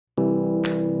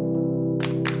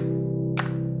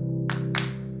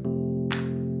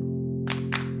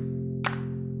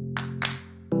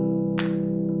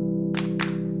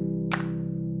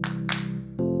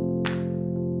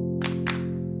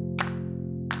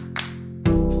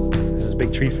was a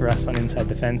big treat for us on Inside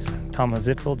the Fence. Thomas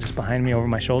Zipfel just behind me over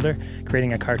my shoulder,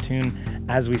 creating a cartoon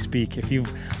as we speak. If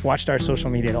you've watched our social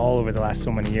media at all over the last so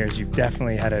many years, you've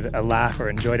definitely had a laugh or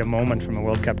enjoyed a moment from a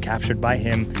World Cup captured by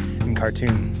him in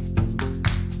cartoon.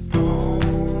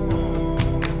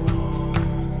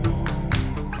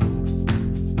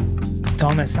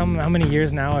 Thomas, how many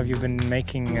years now have you been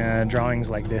making drawings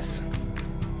like this?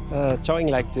 Drawing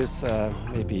like this,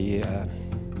 maybe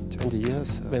 20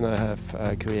 years, when I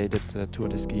have created the Tour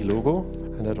de Ski logo,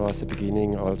 and that was the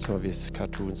beginning also with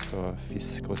cartoons for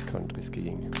FIS cross-country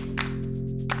skiing.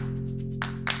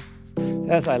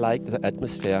 Yes, I like the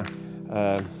atmosphere.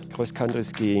 Cross-country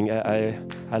skiing,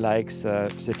 I like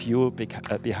the view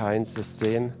behind the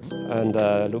scene and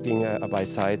looking by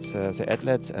sides the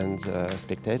athletes and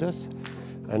spectators.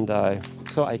 And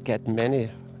so I get many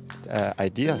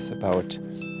ideas about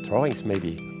drawings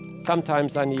maybe.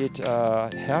 Sometimes I need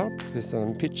help with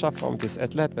a picture from this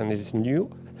athlete when it is new.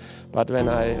 But when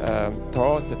I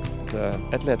draw the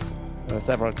athletes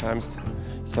several times,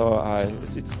 so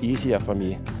it's easier for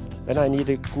me. When I need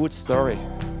a good story,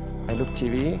 I look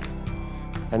TV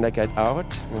and I get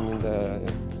out and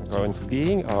going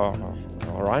skiing or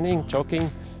running, jogging,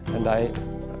 and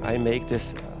I make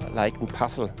this like a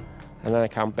puzzle. And then I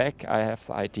come back, I have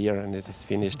the idea and it is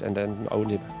finished, and then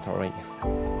only drawing.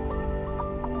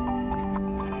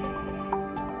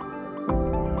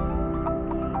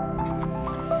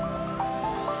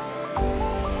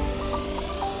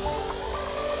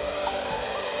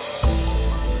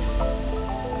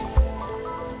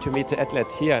 To meet the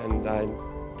athletes here, and I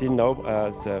didn't know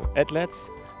the athletes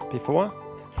before,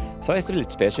 so it's a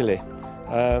little special.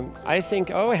 I think,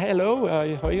 oh, hello,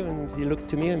 how are you? And you look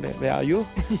to me, and where are you?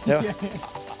 Yeah.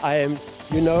 I am,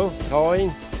 drawing.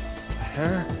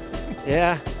 Huh?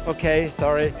 Yeah, okay,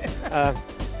 sorry.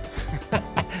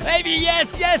 Maybe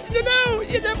yes,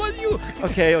 that was you.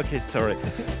 Okay, sorry.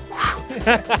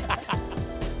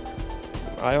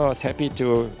 I was happy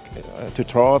to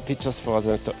draw pictures for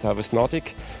the Thomas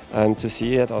Nordic and to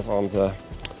see it on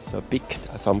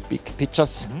some big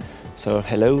pictures. Mm-hmm. So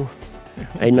hello,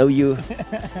 I know you.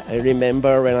 I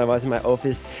remember when I was in my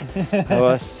office, I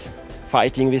was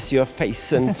fighting with your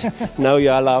face, and now you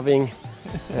are laughing.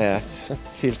 Yeah, it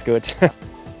feels good.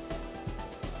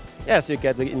 Yes, you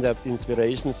get the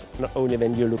inspirations not only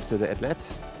when you look to the athlete,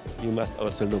 you must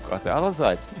also look at the other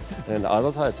side. And on the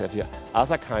other side, have you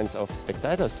other kinds of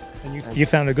spectators. And you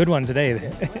found a good one today.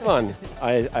 Good one.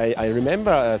 I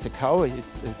remember the cow.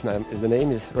 The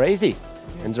name is Razy,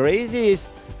 and Razy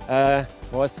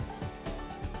was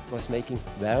making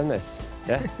wellness.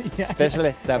 Yeah, yeah.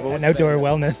 Especially Davos. An outdoor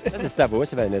wellness. This is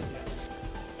Davos wellness.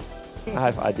 I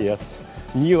have ideas,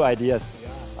 new ideas.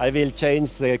 I will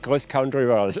change the cross-country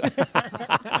world.